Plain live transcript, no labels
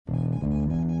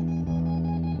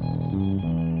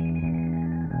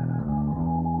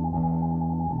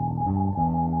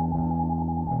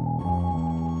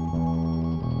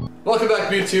Welcome back,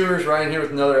 beer tours. Ryan here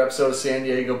with another episode of San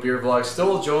Diego Beer Vlog.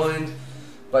 Still joined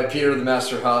by Peter, the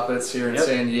Master Hoppets, here in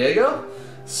San Diego.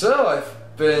 So I've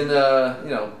been,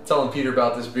 telling Peter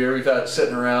about this beer. We've had it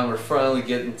sitting around. We're finally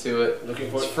getting to it. Looking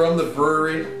for it. It's from the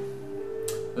Bruery.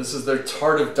 This is their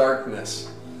Tart of Darkness.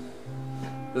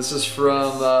 This is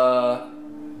from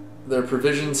their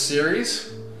Provision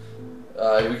series.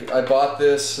 I bought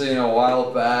this, a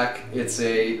while back. It's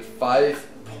a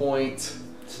 5.6%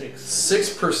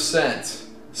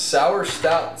 sour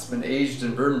stout that's been aged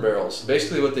in bourbon barrels.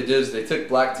 Basically what they did is they took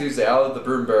Black Tuesday out of the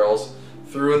bourbon barrels,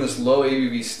 threw in this low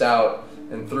ABV stout,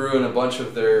 and threw in a bunch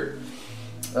of their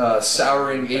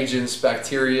souring agents,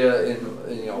 bacteria,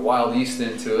 and wild yeast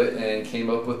into it, and came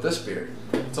up with this beer.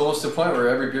 It's almost to the point where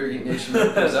every Beer Geek Nation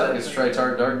that comes out gets to try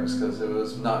Tart of Darkness because it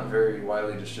was not very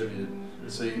widely distributed.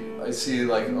 So I see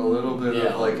like a little bit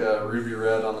of like a ruby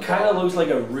red on the kind of looks like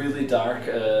a really dark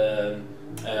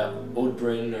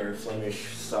Oudbrun or Flemish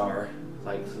sour,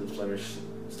 like the Flemish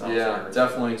style. Yeah, sour.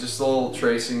 definitely. Just a little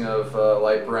tracing of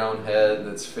light brown head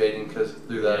that's fading because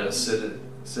through that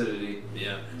acidity.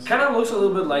 Yeah, kind of looks a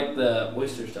little bit like the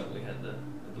oyster stuff we had the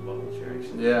bottles here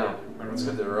actually. Yeah, that's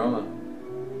good aroma.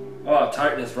 Oh,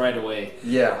 tartness right away.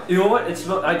 Yeah. You know what?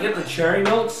 I get the cherry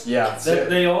notes. Yeah. That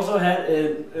they also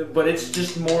had, but it's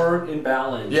just more in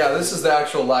balance. Yeah, this is the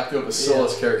actual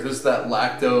lactobacillus character. This is that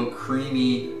lacto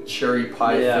creamy cherry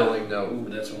pie filling note. Ooh,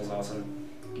 that smells awesome.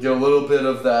 You get a little bit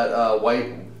of that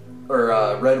white or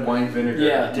red wine vinegar.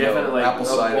 Yeah, definitely. Apple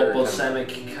cider. Balsamic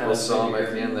kind of balsamic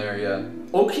in there, yeah.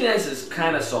 Oakiness is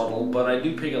kind of subtle, but I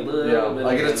do pick a little bit.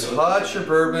 I get a touch of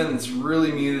bourbon. It's really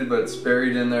muted, but it's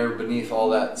buried in there beneath all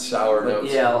that sour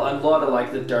notes. Yeah, a lot of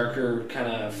like the darker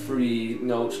kind of fruity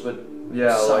notes, but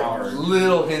sour. Like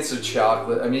little hints of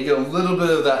chocolate. I mean, you get a little bit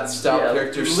of that stout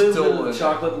character still bit of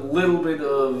chocolate, a little bit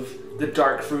of the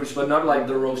dark fruits, but not like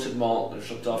the roasted malt or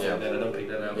stuff like that. I don't pick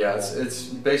that out. Yeah, it's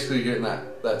basically getting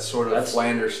that sort of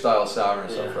Flanders style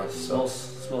sourness up front. So.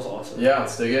 Smells awesome. Yeah,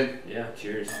 let's dig in. Yeah,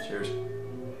 cheers. Cheers.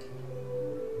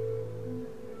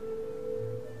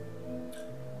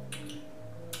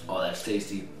 Oh, that's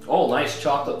tasty. Oh, nice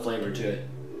chocolate flavor to it.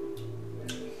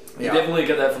 You Yeah. definitely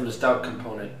get that from the stout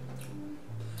component.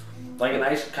 Like a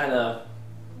nice kind of,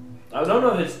 I don't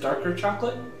know if it's darker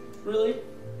chocolate, really.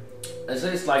 I'd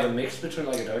say it's like a mix between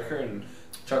like a darker and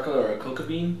chocolate or a cocoa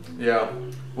bean. Yeah.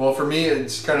 Well, for me,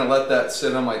 it's kind of let that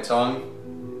sit on my tongue,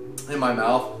 in my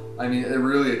mouth. I mean, it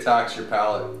really attacks your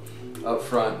palate up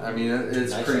front. I mean,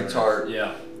 it's nice pretty tart.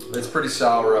 Yeah. It's pretty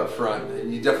sour up front.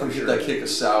 You definitely get that kick of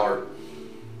sour.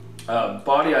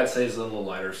 Body, I'd say, is on the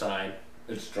lighter side.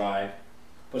 It's dry,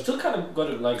 but still kind of got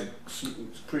a, like a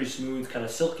pretty smooth, kind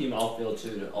of silky mouthfeel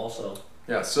to it. Also.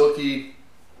 Yeah, silky.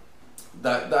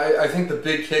 I think the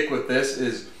big kick with this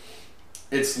is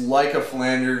it's like a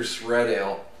Flanders red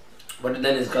ale, but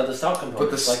then it's got the stout component.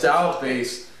 But the stout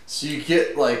base, so you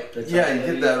get like you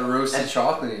get that roasted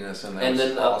chocolatiness in there. And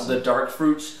then the dark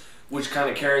fruits, which kind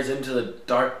of carries into the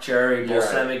dark cherry,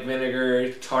 balsamic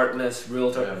vinegar, tartness,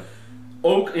 real tart. Yeah.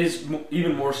 Oak is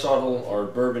even more subtle, or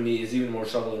bourbony is even more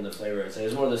subtle in the flavor. I'd say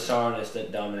it's more the sourness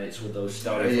that dominates with those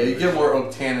stout. Yeah, you get more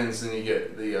oak tannins than you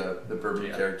get the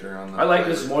bourbon character on the. I like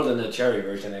this more than the cherry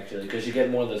version actually, because you get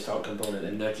more of the stout component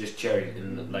and not just cherry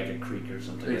in like a creek or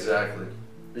something. Exactly.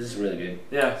 This is really good.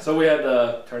 Yeah. So we had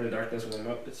the Tart of Darkness warm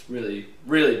up. It's really,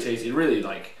 really tasty. Really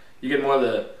like you get more of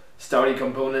the stouty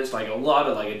components, like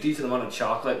a decent amount of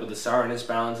chocolate with the sourness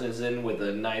balances in with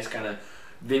a nice kind of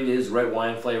vineyards, red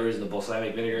wine flavors, and the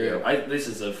balsamic vinegar. Yeah. This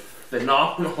is a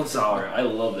phenomenal sour. I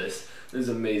love this. This is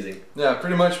amazing. Yeah,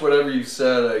 pretty much whatever you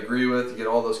said I agree with. You get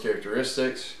all those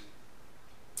characteristics.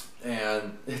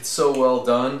 And it's so well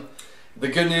done. The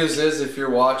good news is, if you're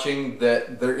watching,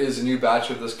 that there is a new batch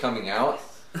of this coming out.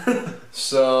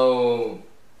 So,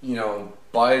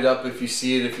 buy it up if you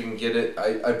see it, if you can get it.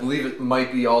 I believe it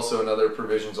might be also another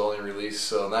Provisions only release.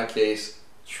 So in that case,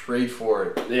 trade for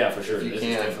it. Yeah, for sure. This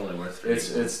is definitely worth it.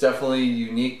 It's definitely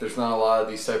unique. There's not a lot of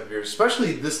these type of beers,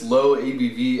 especially this low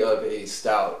ABV of a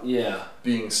stout. Yeah.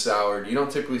 Being soured, you don't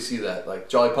typically see that. Like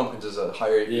Jolly Pumpkins is a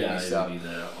higher ABV stout.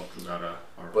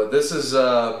 But this is,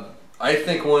 I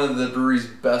think, one of the brewery's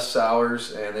best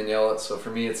sours, and they nail it. So for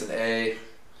me, it's an A.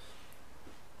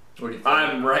 What do you think?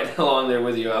 I'm right along there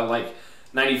with you. I'm like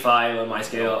 95 on my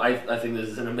scale. I think this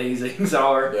is an amazing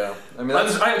sour. Yeah, I mean,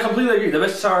 I completely agree. The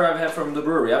best sour I've had from the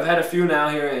brewery. I've had a few now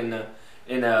here in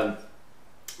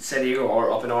San Diego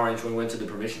or up in Orange when we went to the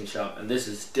Provision shop, and this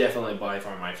is definitely by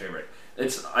far my favorite.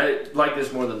 I like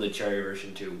this more than the cherry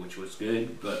version too, which was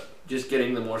good, but just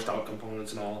getting the more stout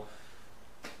components and all,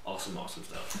 awesome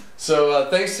stuff. So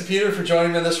thanks to Peter for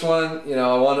joining me on this one. You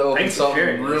know, I wanted to open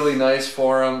something really nice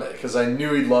for him because I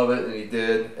knew he'd love it, and he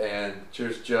did. And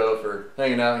cheers, Joe, for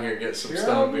hanging out here and getting some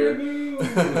stone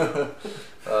beer.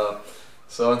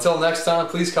 So until next time,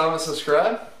 please comment,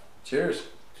 subscribe. Cheers.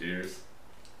 Cheers.